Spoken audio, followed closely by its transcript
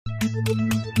So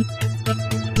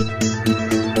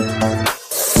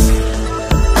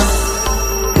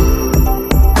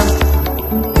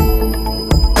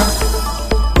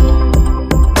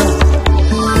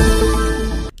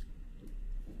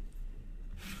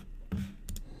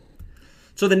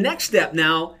the next step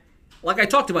now, like I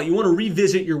talked about, you want to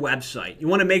revisit your website. You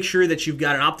want to make sure that you've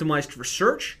got it optimized for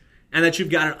search and that you've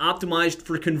got it optimized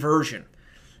for conversion.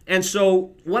 And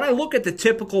so when I look at the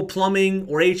typical plumbing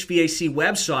or HVAC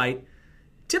website,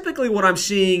 typically what I'm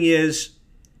seeing is,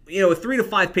 a 3 to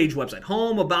 5 page website.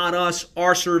 Home, about us,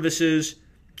 our services,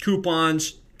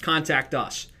 coupons, contact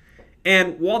us.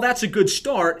 And while that's a good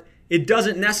start, it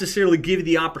doesn't necessarily give you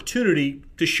the opportunity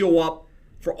to show up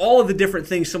for all of the different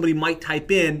things somebody might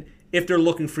type in if they're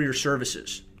looking for your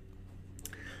services.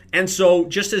 And so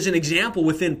just as an example,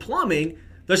 within plumbing,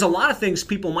 there's a lot of things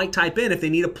people might type in if they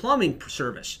need a plumbing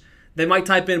service. They might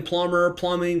type in plumber,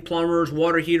 plumbing, plumbers,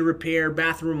 water heater repair,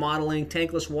 bathroom remodeling,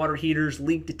 tankless water heaters,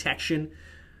 leak detection.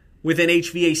 Within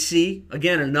HVAC,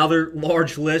 again, another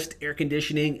large list: air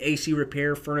conditioning, AC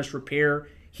repair, furnace repair,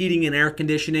 heating and air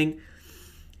conditioning.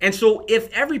 And so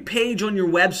if every page on your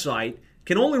website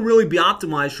can only really be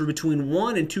optimized for between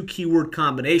 1 and 2 keyword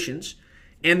combinations,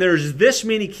 and there's this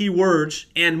many keywords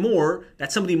and more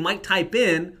that somebody might type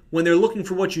in when they're looking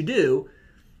for what you do,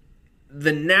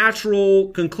 the natural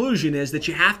conclusion is that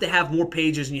you have to have more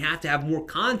pages and you have to have more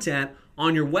content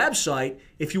on your website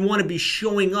if you want to be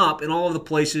showing up in all of the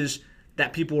places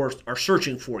that people are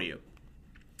searching for you.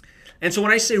 And so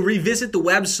when I say revisit the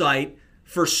website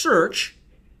for search,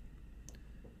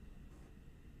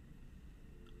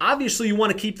 obviously you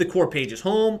want to keep the core pages: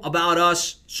 home, about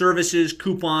us, services,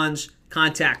 coupons,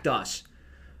 contact us.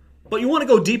 But you want to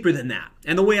go deeper than that.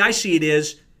 And the way I see it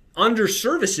is, under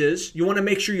services, you want to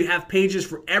make sure you have pages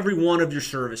for every one of your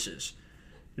services: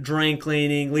 drain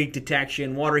cleaning, leak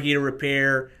detection, water heater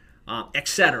repair,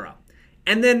 etc.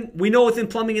 And then we know within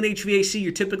plumbing and HVAC,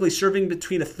 you're typically serving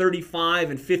between a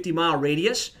 35 and 50 mile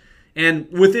radius. And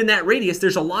within that radius,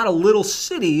 there's a lot of little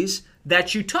cities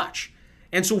that you touch.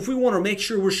 And so if we want to make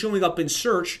sure we're showing up in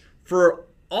search for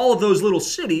all of those little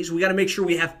cities, we got to make sure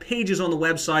we have pages on the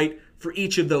website for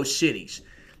each of those cities.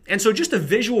 And so just a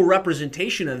visual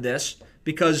representation of this,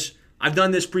 because I've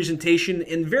done this presentation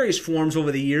in various forms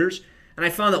over the years, and I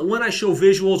found that when I show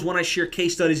visuals, when I share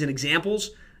case studies and examples,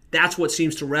 that's what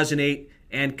seems to resonate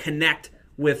and connect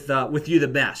with you the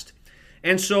best.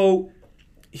 And so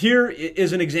here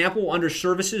is an example under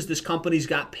services. This company's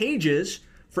got pages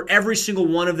for every single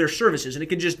one of their services, and it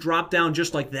can just drop down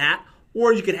just like that,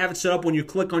 or you could have it set up when you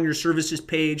click on your services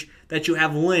page that you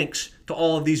have links to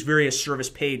all of these various service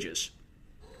pages.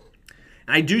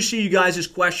 And I do see you guys'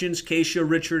 questions: Keisha,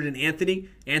 Richard, and Anthony.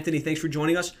 Anthony, thanks for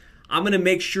joining us. I'm going to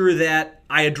make sure that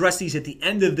I address these at the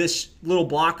end of this little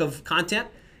block of content,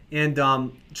 and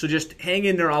so just hang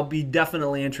in there. I'll be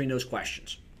definitely answering those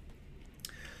questions.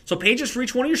 So pages for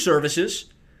each one of your services.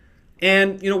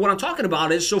 And what I'm talking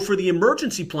about is, so for the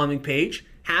emergency plumbing page,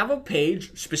 have a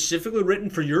page specifically written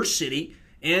for your city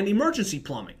and emergency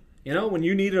plumbing. When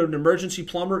you need an emergency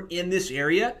plumber in this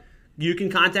area, you can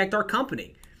contact our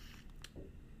company.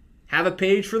 Have a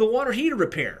page for the water heater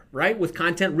repair, right? With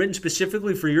content written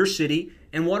specifically for your city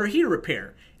and water heater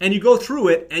repair. And you go through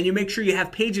it and you make sure you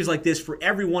have pages like this for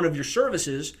every one of your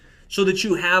services so that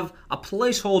you have a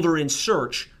placeholder in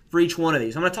search for each one of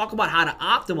these. I'm going to talk about how to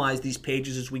optimize these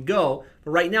pages as we go,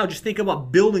 but right now just think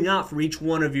about building out for each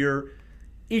one of your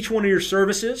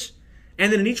services,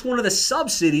 and then in each one of the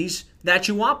sub-cities that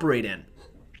you operate in.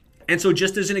 And so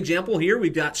just as an example here,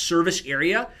 we've got service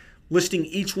area listing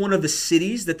each one of the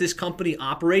cities that this company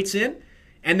operates in,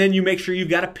 and then you make sure you've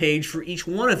got a page for each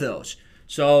one of those.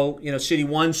 So, city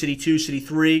 1, city 2, city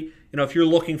 3, if you're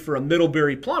looking for a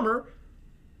Middlebury plumber,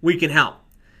 we can help.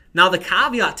 Now the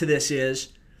caveat to this is,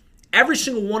 every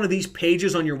single one of these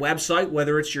pages on your website,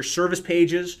 whether it's your service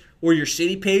pages or your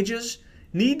city pages,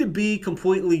 need to be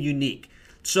completely unique.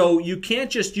 So you can't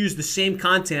just use the same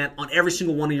content on every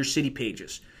single one of your city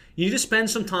pages. You need to spend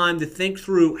some time to think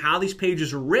through how these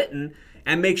pages are written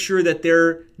and make sure that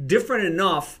they're different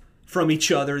enough from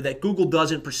each other that Google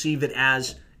doesn't perceive it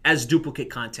as duplicate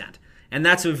content. And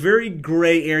that's a very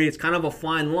gray area. It's kind of a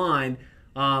fine line.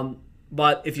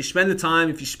 But if you spend the time,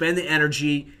 if you spend the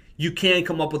energy, you can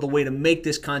come up with a way to make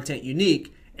this content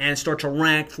unique and start to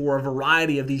rank for a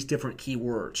variety of these different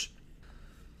keywords.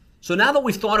 So now that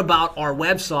we've thought about our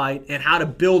website and how to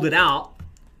build it out,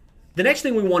 the next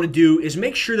thing we want to do is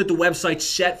make sure that the website's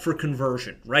set for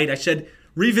conversion, right? I said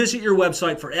revisit your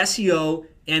website for SEO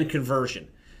and conversion,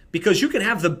 because you can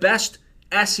have the best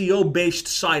SEO-based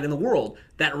site in the world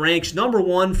that ranks number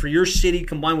one for your city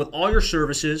combined with all your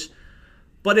services,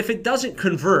 But if it doesn't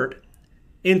convert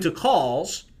into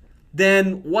calls,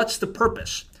 then what's the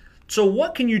purpose? So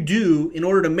what can you do in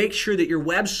order to make sure that your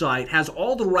website has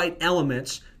all the right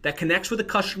elements that connects with the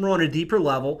customer on a deeper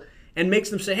level and makes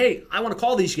them say, hey, I want to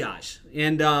call these guys,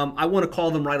 and I want to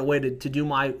call them right away to do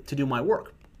my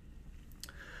work.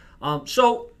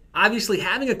 So obviously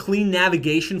having a clean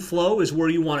navigation flow is where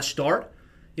you want to start.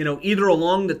 Either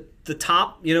along the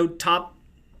top, top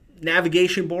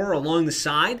navigation bar or along the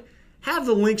side. Have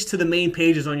the links to the main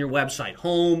pages on your website: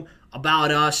 home,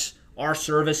 about us, our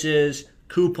services,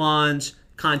 coupons,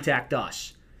 contact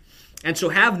us. And so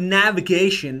have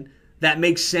navigation that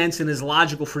makes sense and is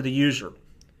logical for the user.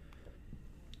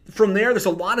 From there's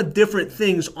a lot of different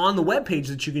things on the web page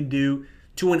that you can do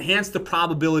to enhance the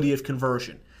probability of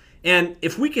conversion. And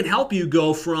if we can help you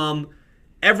go from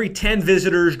every 10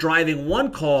 visitors driving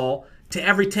 1 call to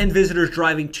every 10 visitors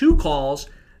driving 2 calls,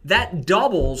 that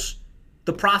doubles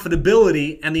the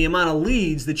profitability and the amount of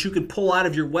leads that you can pull out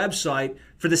of your website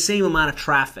for the same amount of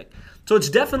traffic. So it's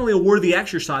definitely a worthy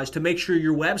exercise to make sure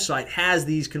your website has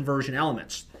these conversion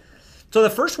elements. So the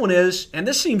first one is, and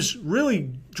this seems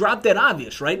really drop dead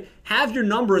obvious, right? Have your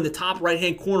number in the top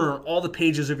right-hand corner on all the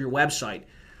pages of your website.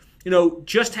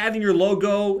 Just having your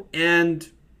logo and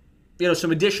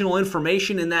some additional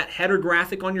information in that header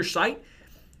graphic on your site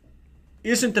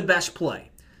isn't the best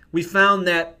play. We found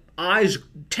that eyes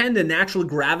tend to naturally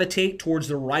gravitate towards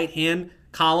the right-hand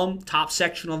column, top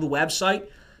section of the website.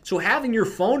 So having your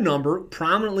phone number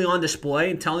prominently on display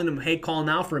and telling them, hey, call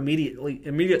now for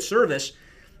immediate service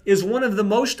is one of the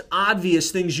most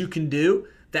obvious things you can do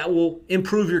that will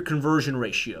improve your conversion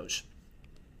ratios.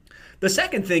 The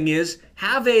second thing is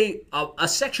have a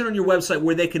section on your website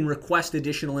where they can request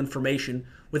additional information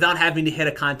without having to hit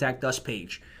a Contact Us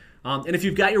page. And if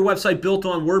you've got your website built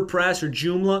on WordPress or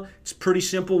Joomla, it's pretty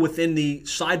simple within the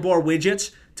sidebar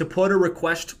widgets to put a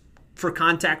request for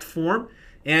contact form.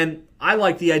 And I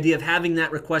like the idea of having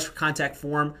that request for contact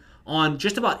form on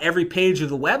just about every page of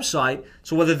the website.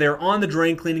 So whether they're on the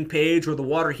drain cleaning page or the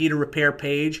water heater repair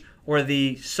page or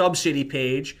the subsidy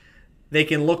page, they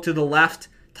can look to the left,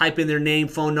 type in their name,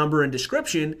 phone number, and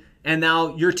description, and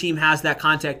now your team has that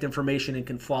contact information and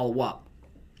can follow up.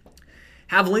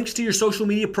 Have links to your social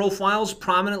media profiles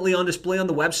prominently on display on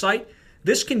the website.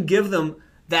 This can give them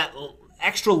that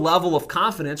extra level of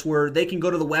confidence where they can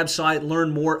go to the website,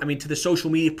 learn more, to the social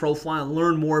media profile,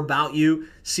 learn more about you,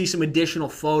 see some additional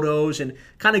photos, and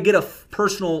kind of get a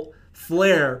personal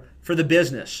flair for the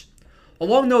business.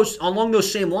 Along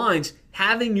those same lines,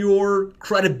 having your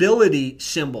credibility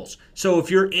symbols. So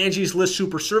if you're Angie's List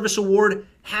Super Service Award,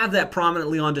 have that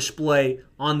prominently on display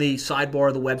on the sidebar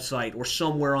of the website or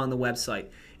somewhere on the website.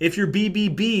 If you're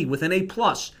BBB with an A+,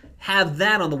 have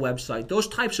that on the website. Those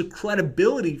types of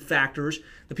credibility factors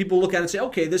that people look at and say,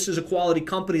 okay, this is a quality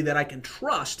company that I can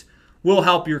trust, will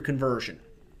help your conversion.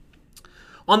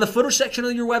 On the footer section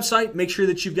of your website, make sure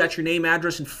that you've got your name,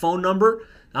 address, and phone number.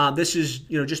 This is,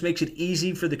 just makes it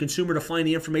easy for the consumer to find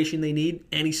the information they need,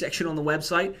 any section on the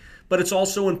website. But it's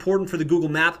also important for the Google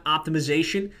Map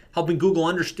optimization, helping Google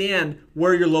understand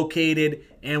where you're located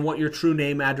and what your true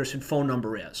name, address, and phone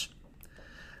number is.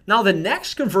 Now, the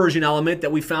next conversion element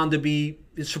that we found to be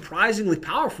surprisingly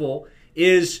powerful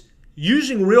is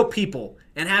using real people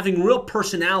and having real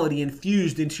personality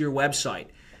infused into your website.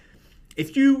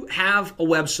 If you have a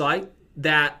website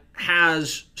that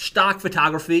has stock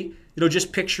photography,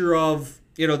 just picture of,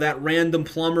 that random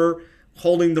plumber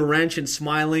holding the wrench and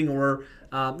smiling, or,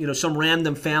 some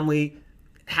random family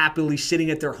happily sitting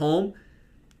at their home,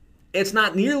 it's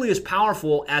not nearly as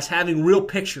powerful as having real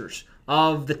pictures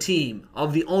of the team,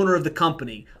 of the owner of the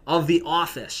company, of the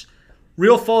office.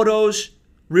 Real photos,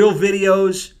 real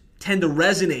videos tend to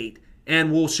resonate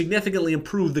and will significantly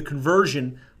improve the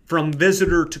conversion from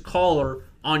visitor to caller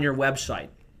on your website.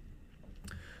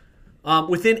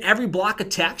 Within every block of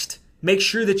text, make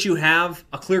sure that you have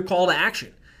a clear call to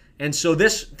action. And so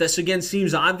this again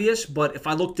seems obvious, but if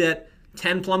I looked at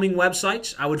 10 plumbing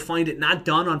websites, I would find it not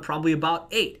done on probably about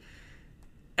 8.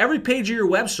 Every page of your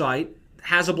website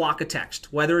has a block of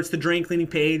text, whether it's the drain cleaning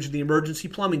page, the emergency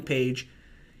plumbing page.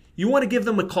 You want to give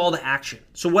them a call to action.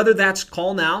 So whether that's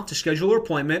call now to schedule an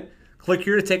appointment, click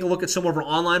here to take a look at some of our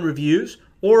online reviews,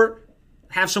 or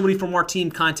have somebody from our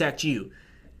team contact you.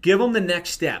 Give them the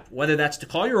next step, whether that's to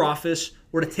call your office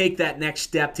or to take that next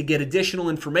step to get additional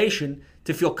information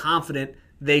to feel confident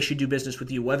they should do business with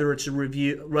you, whether it's a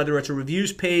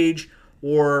reviews page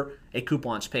or a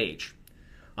coupons page.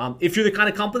 If you're the kind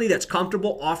of company that's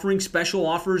comfortable offering special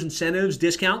offers, incentives,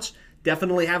 discounts,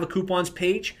 definitely have a coupons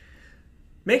page.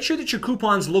 Make sure that your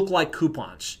coupons look like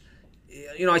coupons.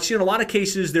 I've seen a lot of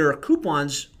cases there are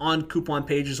coupons on coupon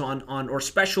pages on or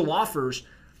special offers,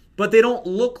 but they don't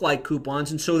look like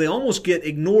coupons, and so they almost get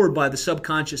ignored by the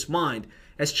subconscious mind.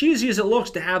 As cheesy as it looks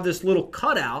to have this little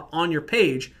cutout on your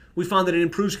page, we found that it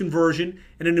improves conversion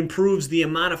and it improves the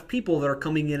amount of people that are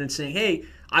coming in and saying, hey,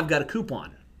 I've got a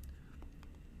coupon.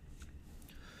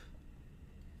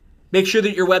 Make sure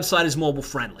that your website is mobile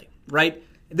friendly, right?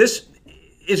 This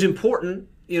is important,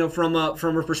 from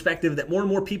a perspective that more and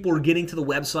more people are getting to the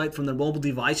website from their mobile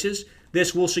devices.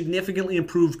 This will significantly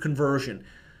improve conversion.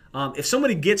 If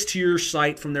somebody gets to your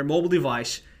site from their mobile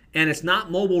device and it's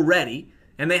not mobile ready,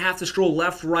 and they have to scroll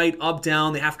left, right, up,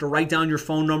 down, they have to write down your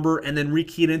phone number and then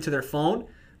rekey it into their phone,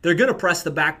 they're going to press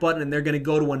the back button and they're going to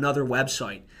go to another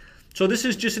website. So this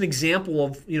is just an example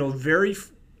of, very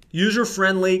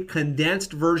user-friendly,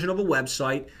 condensed version of a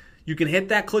website. You can hit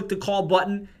that click to call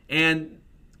button and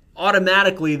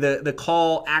automatically the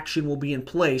call action will be in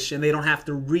place and they don't have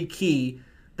to rekey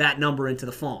that number into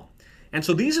the phone. And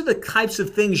so these are the types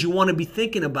of things you want to be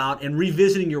thinking about and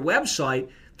revisiting your website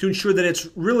to ensure that it's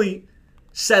really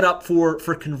set up for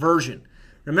conversion.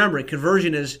 Remember,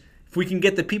 conversion is if we can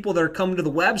get the people that are coming to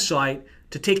the website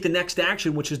to take the next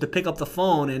action, which is to pick up the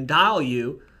phone and dial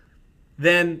you,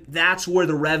 then that's where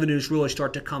the revenues really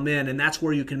start to come in, and that's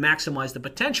where you can maximize the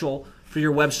potential for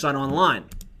your website online.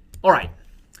 All right,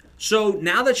 so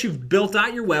now that you've built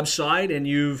out your website and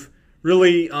you've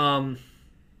really thought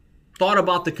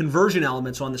about the conversion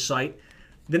elements on the site,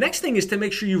 the next thing is to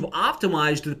make sure you've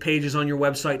optimized the pages on your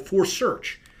website for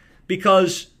search.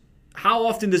 Because how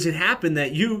often does it happen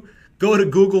that you go to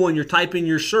Google and you're typing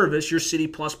your service, your City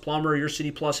Plus plumber, your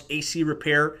City Plus AC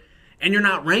repair, and you're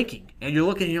not ranking? And you're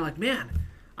looking and you're like, man,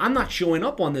 I'm not showing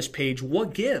up on this page.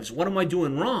 What gives? What am I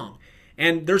doing wrong?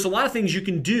 And there's a lot of things you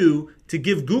can do to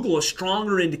give Google a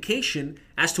stronger indication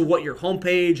as to what your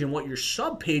homepage and what your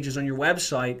sub-pages on your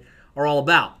website are all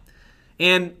about.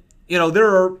 And, there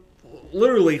are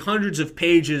literally hundreds of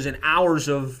pages and hours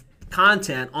of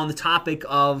content on the topic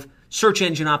of search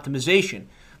engine optimization.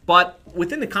 But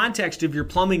within the context of your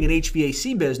plumbing and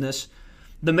HVAC business,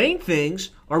 the main things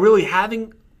are really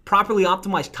having properly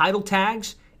optimized title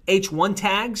tags, H1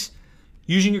 tags,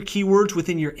 using your keywords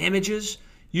within your images,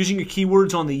 using your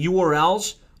keywords on the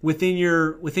URLs within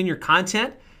your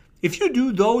content. If you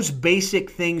do those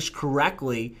basic things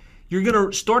correctly, you're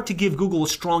going to start to give Google a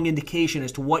strong indication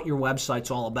as to what your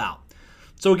website's all about.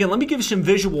 So again, let me give you some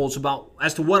visuals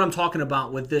as to what I'm talking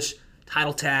about with this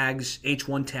title tags,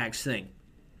 H1 tags thing.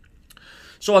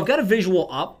 So I've got a visual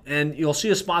up, and you'll see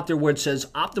a spot there where it says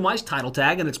optimize title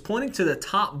tag, and it's pointing to the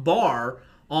top bar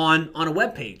on a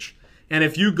web page. And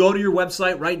if you go to your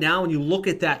website right now and you look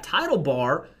at that title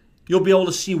bar, you'll be able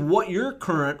to see what your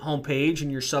current homepage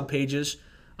and your subpages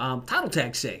title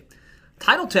tags say.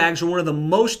 Title tags are one of the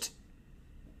most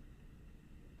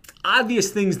obvious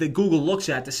things that Google looks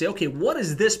at to say, okay, what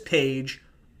is this page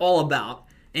all about?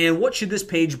 And what should this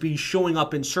page be showing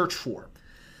up in search for?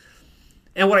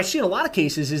 And what I see in a lot of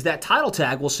cases is that title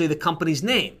tag will say the company's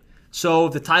name. So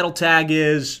if the title tag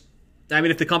if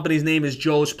the company's name is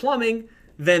Joe's Plumbing,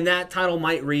 then that title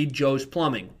might read Joe's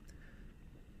Plumbing.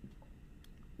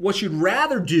 What you'd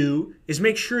rather do is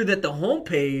make sure that the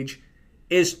homepage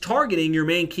is targeting your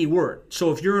main keyword.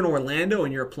 So if you're in Orlando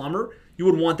and you're a plumber, you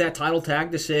would want that title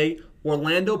tag to say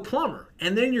Orlando Plumber,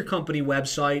 and then your company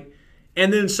website,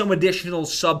 and then some additional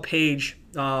sub-page,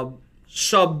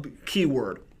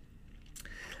 sub-keyword.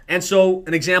 And so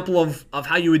an example of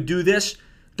how you would do this,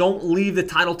 don't leave the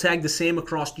title tag the same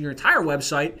across your entire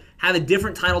website. Have a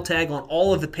different title tag on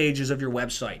all of the pages of your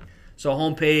website. So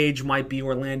homepage might be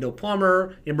Orlando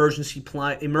Plumber, emergency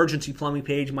plumbing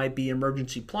page might be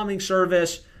emergency plumbing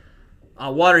service,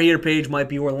 water heater page might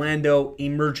be Orlando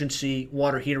emergency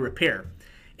water heater repair.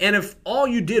 And if all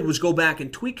you did was go back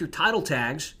and tweak your title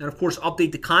tags, and of course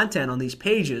update the content on these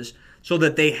pages so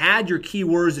that they had your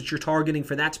keywords that you're targeting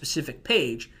for that specific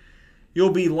page, you'll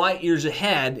be light years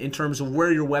ahead in terms of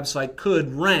where your website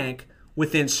could rank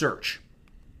within search.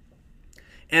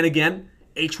 And again,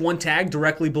 H1 tag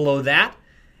directly below that.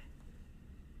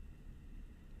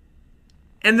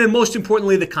 And then most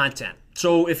importantly, the content.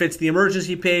 So if it's the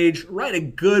emergency page, write a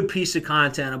good piece of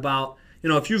content about,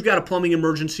 if you've got a plumbing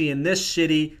emergency in this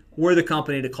city, we're the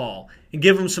company to call. And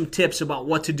give them some tips about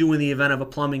what to do in the event of a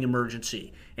plumbing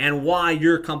emergency and why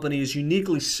your company is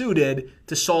uniquely suited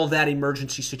to solve that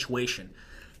emergency situation.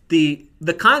 The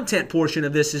content portion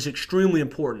of this is extremely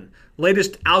important.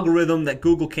 Latest algorithm that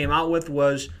Google came out with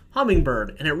was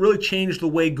Hummingbird, and it really changed the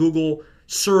way Google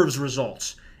serves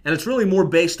results. And it's really more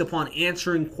based upon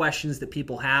answering questions that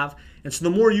people have. And so the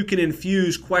more you can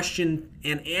infuse question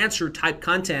and answer type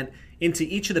content into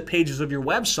each of the pages of your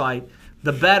website,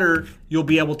 the better you'll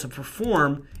be able to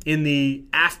perform in the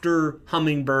after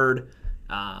Hummingbird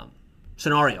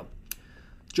scenario.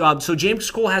 So James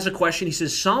Cole has a question. He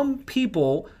says, some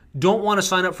people don't want to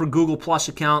sign up for Google Plus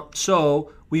account,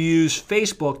 so we use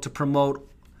Facebook to promote.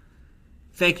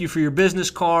 Thank you for your business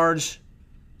cards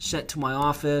sent to my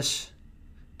office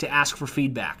to ask for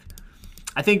feedback.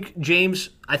 I think,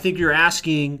 James, you're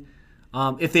asking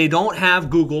if they don't have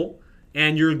Google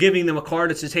and you're giving them a card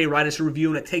that says, hey, write us a review,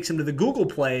 and it takes them to the Google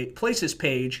Places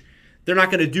page, they're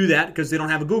not going to do that because they don't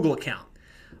have a Google account.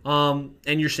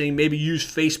 And you're saying maybe use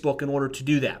Facebook in order to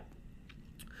do that.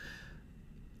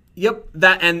 Yep,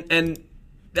 that and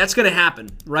that's going to happen,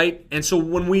 right? And so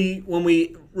when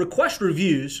we request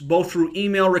reviews, both through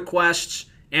email requests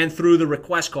and through the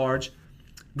request cards,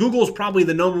 Google is probably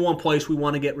the number one place we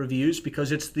want to get reviews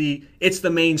because it's the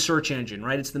main search engine,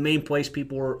 right? It's the main place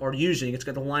people are using. It's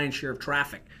got the lion's share of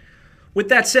traffic. With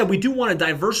that said, we do want to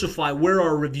diversify where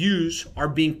our reviews are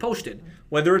being posted,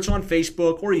 whether it's on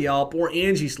Facebook or Yelp or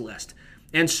Angie's List.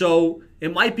 And so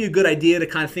it might be a good idea to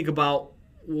kind of think about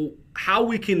how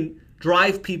we can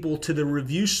drive people to the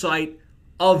review site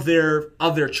of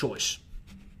their choice.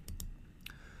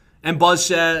 And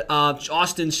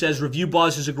Austin says, Review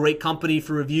Buzz is a great company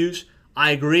for reviews.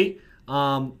 I agree.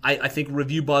 I think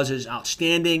Review Buzz is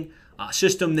outstanding. A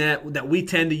system that we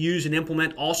tend to use and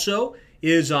implement also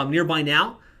is Nearby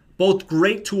Now. Both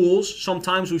great tools.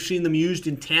 Sometimes we've seen them used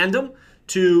in tandem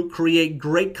to create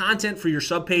great content for your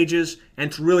subpages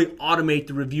and to really automate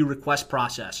the review request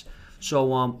process.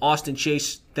 So Austin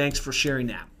Chase, thanks for sharing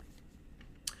that.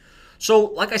 So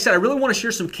like I said, I really want to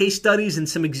share some case studies and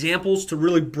some examples to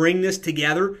really bring this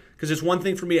together, because it's one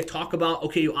thing for me to talk about,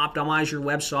 okay, you optimize your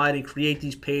website and create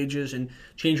these pages and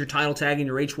change your title tag and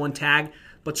your H1 tag,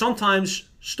 but sometimes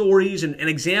stories and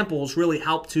examples really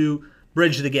help to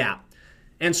bridge the gap.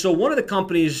 And so one of the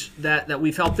companies that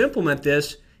we've helped implement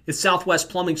this is Southwest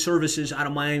Plumbing Services out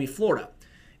of Miami, Florida.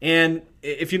 And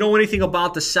if you know anything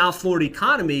about the South Florida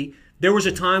economy, there was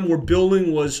a time where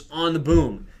building was on the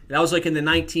boom. That was like in the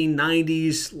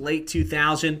 1990s, late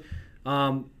 2000.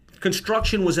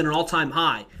 Construction was at an all-time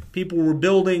high. People were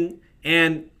building,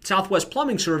 and Southwest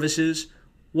Plumbing Services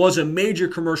was a major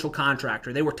commercial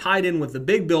contractor. They were tied in with the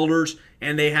big builders,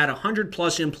 and they had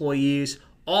 100-plus employees,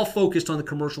 all focused on the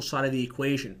commercial side of the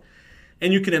equation.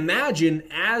 And you can imagine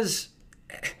as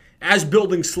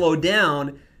building slowed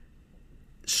down,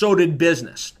 so did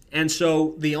business. And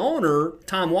so the owner,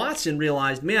 Tom Watson,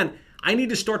 realized, man, I need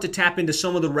to start to tap into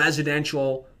some of the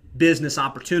residential business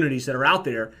opportunities that are out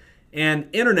there, and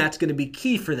internet's going to be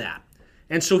key for that.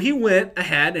 And so he went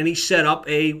ahead and he set up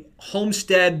a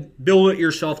homestead,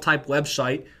 build-it-yourself type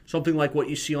website, something like what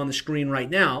you see on the screen right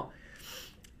now.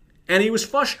 And he was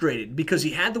frustrated because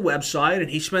he had the website and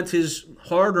he spent his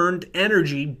hard-earned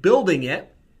energy building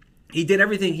it. He did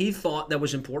everything he thought that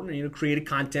was important, created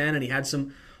content, and he had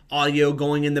some audio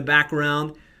going in the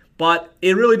background. But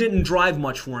it really didn't drive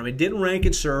much for him. It didn't rank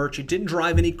in search. It didn't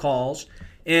drive any calls.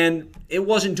 And it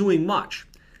wasn't doing much.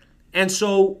 And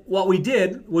so what we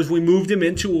did was we moved him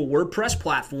into a WordPress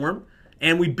platform,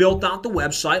 and we built out the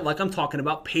website like I'm talking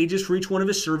about, pages for each one of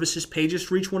his services, pages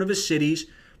for each one of his cities,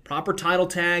 proper title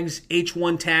tags,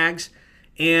 H1 tags.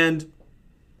 And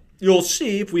you'll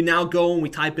see if we now go and we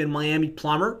type in Miami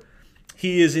Plumber,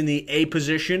 he is in the A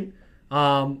position.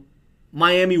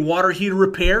 Miami Water Heater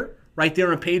Repair, right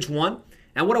there on page 1.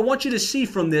 And what I want you to see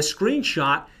from this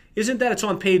screenshot isn't that it's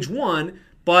on page 1,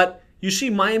 but you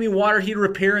see Miami Water Heater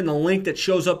Repair, and the link that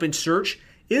shows up in search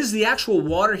is the actual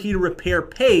water heater repair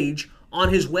page on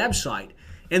his website.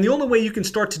 And the only way you can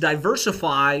start to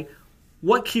diversify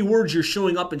what keywords you're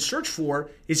showing up in search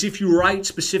for is if you write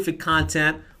specific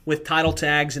content with title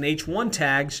tags and H1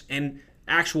 tags and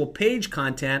actual page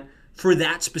content for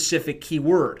that specific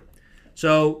keyword.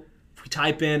 So if we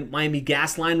type in Miami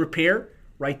Gas Line Repair,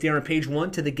 right there on page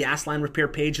 1 to the gas line repair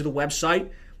page of the website,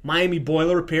 Miami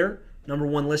Boiler Repair, number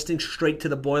 1 listing, straight to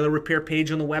the boiler repair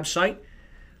page on the website.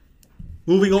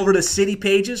 Moving over to city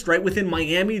pages, right within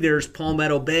Miami, there's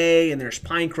Palmetto Bay, and there's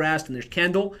Pinecrest, and there's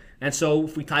Kendall. And so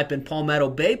if we type in Palmetto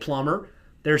Bay Plumber,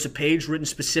 there's a page written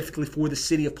specifically for the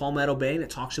city of Palmetto Bay, and it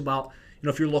talks about,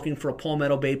 if you're looking for a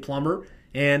Palmetto Bay plumber,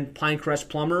 and Pinecrest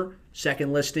Plumber,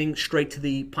 second listing, straight to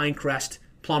the Pinecrest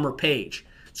Plumber page.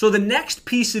 So the next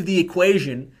piece of the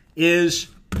equation is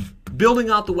building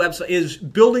out the website, is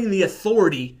building the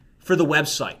authority for the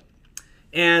website.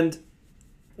 And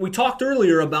we talked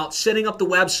earlier about setting up the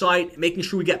website, making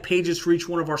sure we get pages for each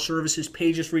one of our services,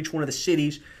 pages for each one of the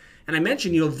cities. And I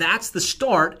mentioned, that's the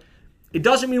start. It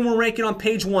doesn't mean we're ranking on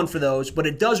page 1 for those, but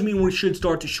it does mean we should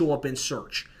start to show up in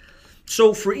search.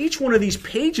 So for each one of these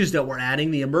pages that we're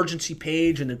adding, the emergency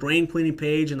page and the grain cleaning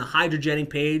page and the hydrojetting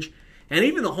page and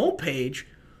even the home page,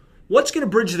 what's going to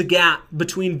bridge the gap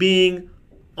between being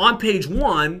on page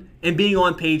 1 and being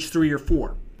on page 3 or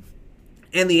 4?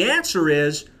 And the answer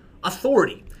is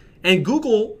authority. And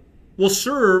Google will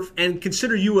serve and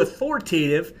consider you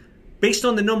authoritative based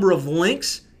on the number of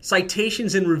links,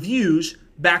 citations, and reviews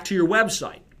back to your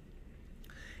website.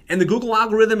 And the Google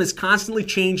algorithm is constantly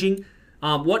changing.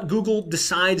 What Google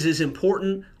decides is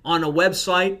important on a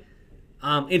website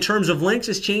in terms of links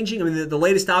is changing. I mean, the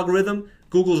latest algorithm,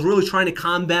 Google is really trying to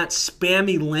combat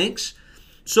spammy links.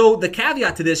 So the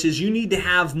caveat to this is you need to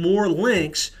have more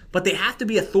links, but they have to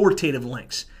be authoritative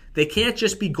links. They can't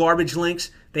just be garbage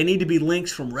links. They need to be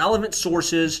links from relevant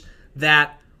sources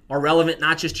that are relevant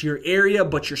not just to your area,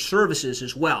 but your services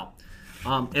as well.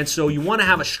 And so you want to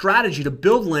have a strategy to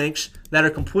build links that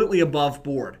are completely above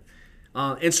board.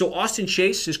 And so Austin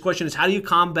Chase, his question is, how do you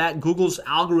combat Google's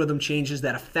algorithm changes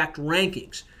that affect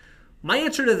rankings? My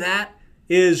answer to that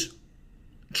is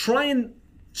try and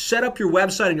set up your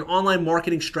website and your online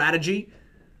marketing strategy,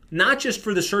 not just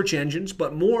for the search engines,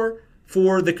 but more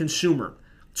for the consumer.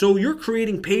 So you're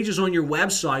creating pages on your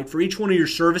website for each one of your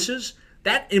services.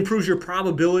 That improves your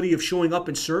probability of showing up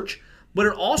in search, but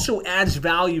it also adds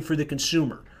value for the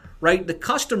consumer, right? The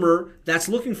customer that's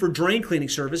looking for drain cleaning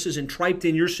services and typed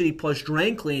in Your City Plus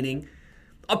drain cleaning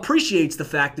appreciates the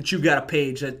fact that you've got a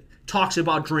page that talks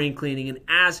about drain cleaning and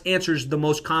answers the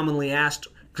most commonly asked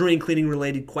drain cleaning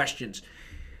related questions.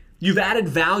 You've added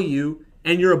value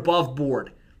and you're above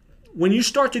board. When you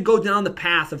start to go down the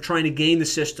path of trying to game the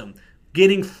system,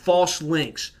 getting false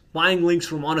links, buying links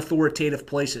from unauthoritative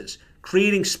places,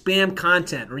 creating spam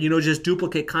content or just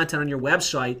duplicate content on your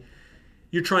website,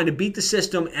 you're trying to beat the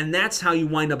system, and that's how you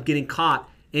wind up getting caught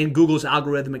in Google's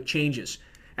algorithmic changes.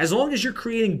 As long as you're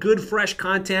creating good, fresh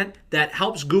content that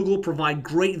helps Google provide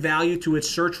great value to its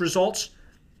search results,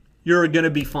 you're going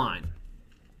to be fine.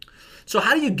 So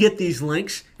how do you get these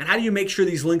links, and how do you make sure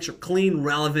these links are clean,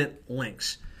 relevant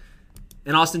links?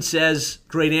 And Austin says,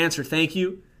 great answer. Thank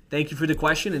you. Thank you for the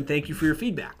question, and thank you for your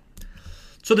feedback.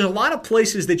 So there's a lot of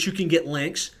places that you can get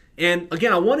links. And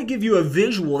again, I want to give you a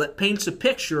visual that paints a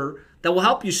picture that will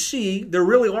help you see there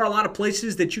really are a lot of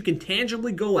places that you can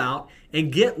tangibly go out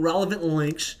and get relevant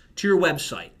links to your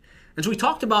website. As we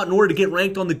talked about, in order to get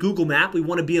ranked on the Google map, we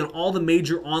want to be on all the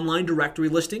major online directory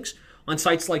listings on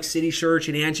sites like CitySearch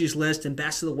and Angie's List and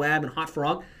Best of the Web and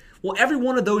HotFrog. Well, every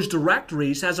one of those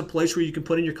directories has a place where you can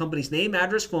put in your company's name,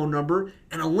 address, phone number,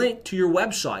 and a link to your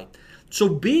website. So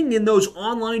being in those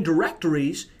online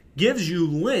directories gives you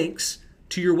links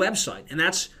to your website, and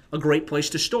that's a great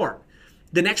place to start.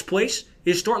 The next place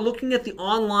is start looking at the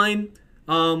online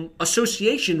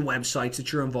association websites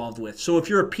that you're involved with. So if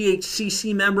you're a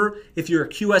PHCC member, if you're a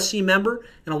QSC member,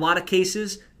 in a lot of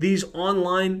cases, these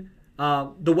online,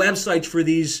 the websites for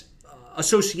these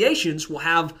associations will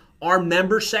have our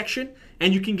member section,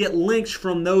 and you can get links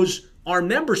from those our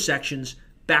member sections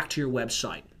back to your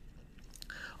website.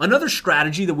 Another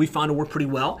strategy that we found to work pretty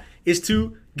well is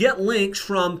to get links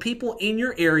from people in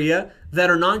your area that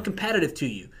are non-competitive to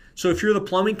you. So if you're the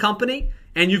plumbing company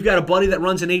and you've got a buddy that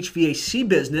runs an HVAC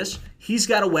business, he's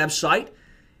got a website,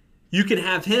 you can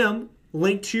have him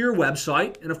link to your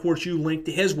website, and of course you link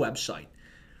to his website.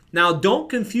 Now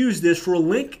don't confuse this for a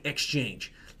link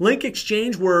exchange. Link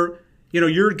exchange where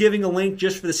you're giving a link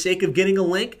just for the sake of getting a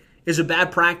link is a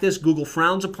bad practice. Google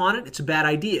frowns upon it. It's a bad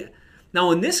idea.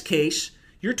 Now in this case,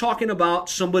 you're talking about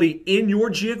somebody in your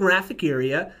geographic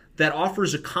area that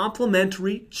offers a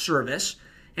complimentary service.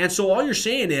 And so all you're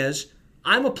saying is,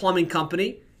 I'm a plumbing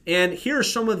company, and here are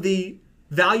some of the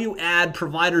value add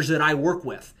providers that I work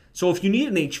with. So if you need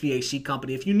an HVAC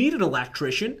company, if you need an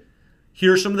electrician,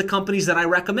 here are some of the companies that I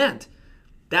recommend.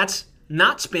 That's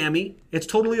not spammy. It's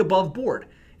totally above board.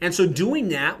 And so doing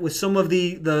that with some of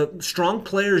the strong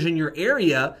players in your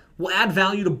area will add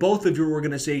value to both of your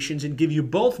organizations and give you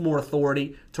both more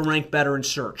authority to rank better in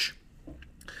search.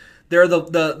 There are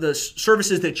the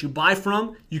services that you buy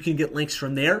from. You can get links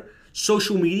from there.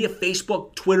 Social media,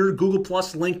 Facebook, Twitter, Google+,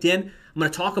 LinkedIn. I'm going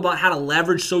to talk about how to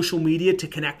leverage social media to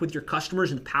connect with your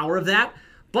customers and the power of that.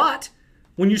 But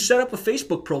when you set up a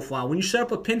Facebook profile, when you set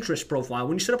up a Pinterest profile,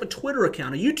 when you set up a Twitter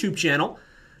account, a YouTube channel,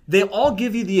 they all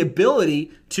give you the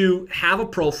ability to have a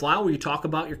profile where you talk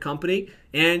about your company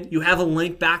and you have a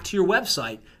link back to your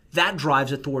website. That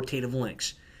drives authoritative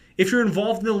links. If you're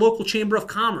involved in the local Chamber of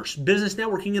Commerce, Business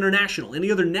Networking International,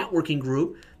 any other networking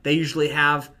group, they usually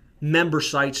have member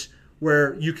sites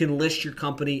where you can list your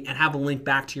company and have a link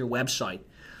back to your website.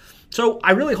 So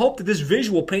I really hope that this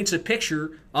visual paints a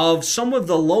picture of some of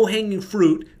the low-hanging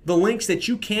fruit, the links that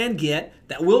you can get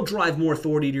that will drive more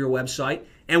authority to your website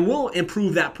and will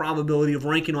improve that probability of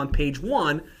ranking on page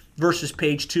 1 versus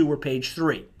page 2 or page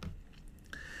 3.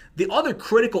 The other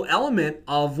critical element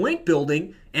of link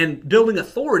building and building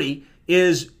authority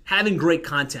is having great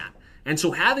content. And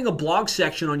so having a blog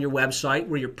section on your website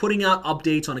where you're putting out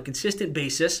updates on a consistent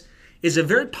basis is a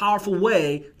very powerful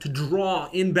way to draw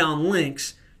inbound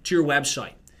links to your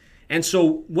website. And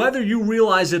so whether you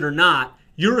realize it or not,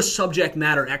 you're a subject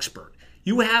matter expert.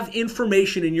 You have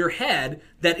information in your head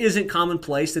that isn't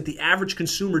commonplace, that the average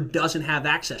consumer doesn't have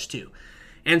access to.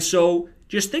 And so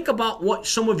just think about what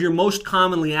some of your most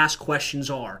commonly asked questions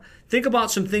are. Think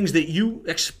about some things that you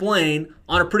explain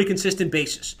on a pretty consistent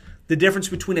basis. The difference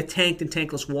between a tanked and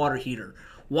tankless water heater.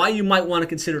 Why you might want to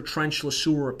consider trenchless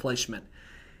sewer replacement.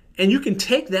 And you can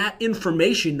take that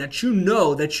information that you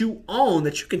know, that you own,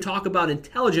 that you can talk about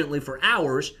intelligently for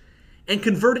hours and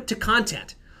convert it to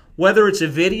content. Whether it's a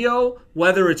video,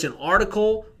 whether it's an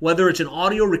article, whether it's an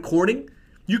audio recording,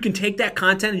 you can take that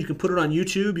content and you can put it on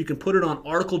YouTube, you can put it on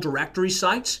article directory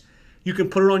sites, you can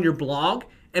put it on your blog,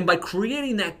 and by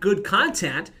creating that good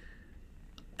content,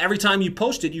 every time you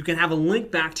post it, you can have a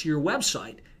link back to your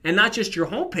website. And not just your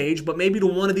homepage, but maybe to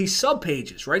one of these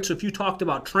sub-pages, right? So if you talked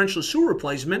about trenchless sewer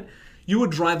replacement, you would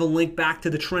drive a link back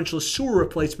to the trenchless sewer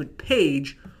replacement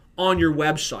page on your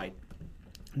website.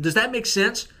 Does that make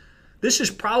sense? This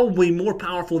is probably more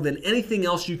powerful than anything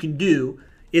else you can do,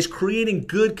 is creating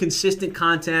good, consistent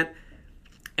content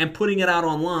and putting it out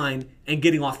online and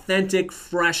getting authentic,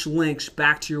 fresh links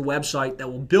back to your website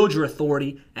that will build your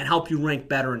authority and help you rank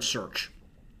better in search.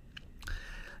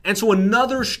 And so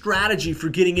another strategy for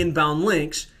getting inbound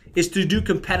links is to do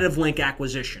competitive link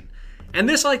acquisition. And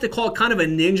this I like to call it kind of a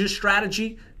ninja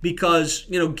strategy because,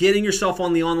 getting yourself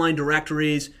on the online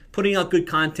directories, putting out good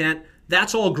content,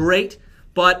 that's all great.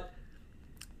 But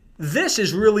this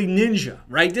is really ninja,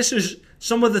 right? This is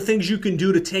some of the things you can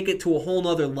do to take it to a whole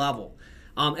nother level.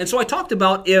 And so I talked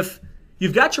about if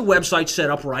you've got your website set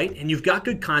up right and you've got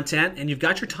good content and you've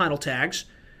got your title tags,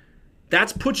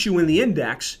 that puts you in the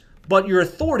index. But your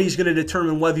authority is going to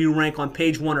determine whether you rank on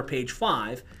page 1 or page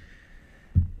 5.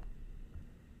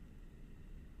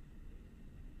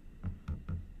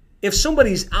 If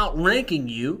somebody's outranking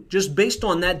you, just based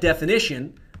on that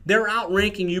definition, they're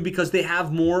outranking you because they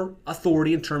have more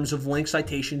authority in terms of link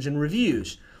citations and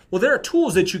reviews. Well, there are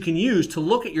tools that you can use to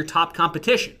look at your top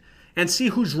competition and see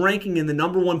who's ranking in the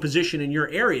number 1 position in your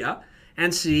area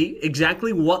and see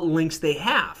exactly what links they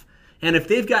have. And if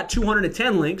they've got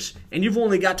 210 links and you've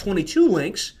only got 22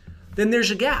 links, then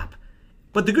there's a gap.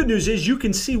 But the good news is you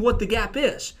can see what the gap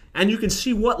is and you can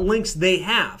see what links they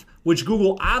have, which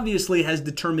Google obviously has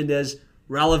determined as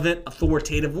relevant,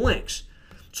 authoritative links.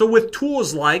 So with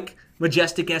tools like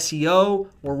Majestic SEO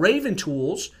or Raven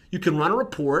Tools, you can run a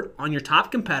report on your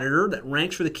top competitor that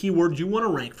ranks for the keywords you want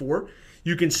to rank for.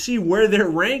 You can see where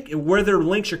their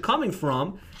links are coming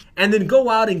from, and then go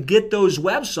out and get those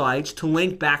websites to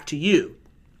link back to you.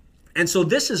 And so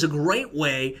this is a great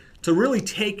way to really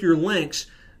take your links,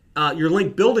 your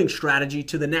link building strategy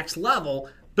to the next level,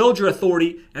 build your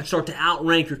authority, and start to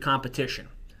outrank your competition.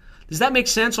 Does that make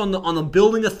sense on the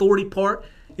building authority part?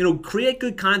 Create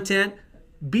good content,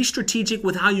 be strategic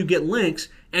with how you get links,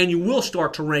 and you will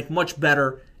start to rank much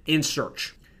better in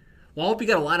search. Well, I hope you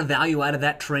got a lot of value out of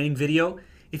that training video.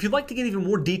 If you'd like to get even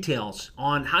more details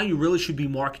on how you really should be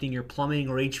marketing your plumbing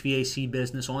or HVAC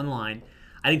business online,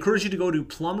 I'd encourage you to go to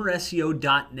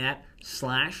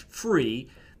plumberseo.net/free.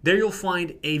 There you'll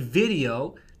find a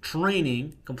video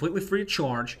training, completely free of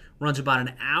charge, runs about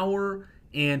an hour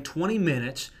and 20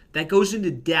 minutes, that goes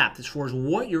into depth as far as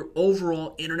what your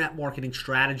overall internet marketing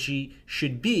strategy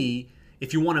should be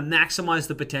if you want to maximize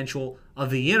the potential of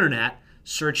the internet,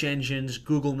 search engines,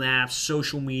 Google Maps,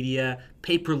 social media,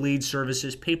 pay-per-lead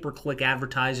services, pay-per-click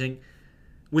advertising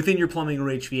within your plumbing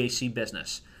or HVAC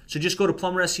business. So just go to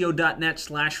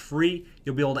plumberseo.net/free.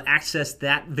 You'll be able to access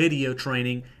that video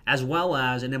training as well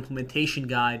as an implementation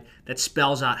guide that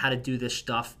spells out how to do this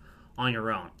stuff on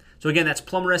your own. So again, that's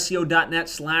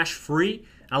plumberseo.net/free.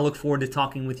 I look forward to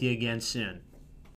talking with you again soon.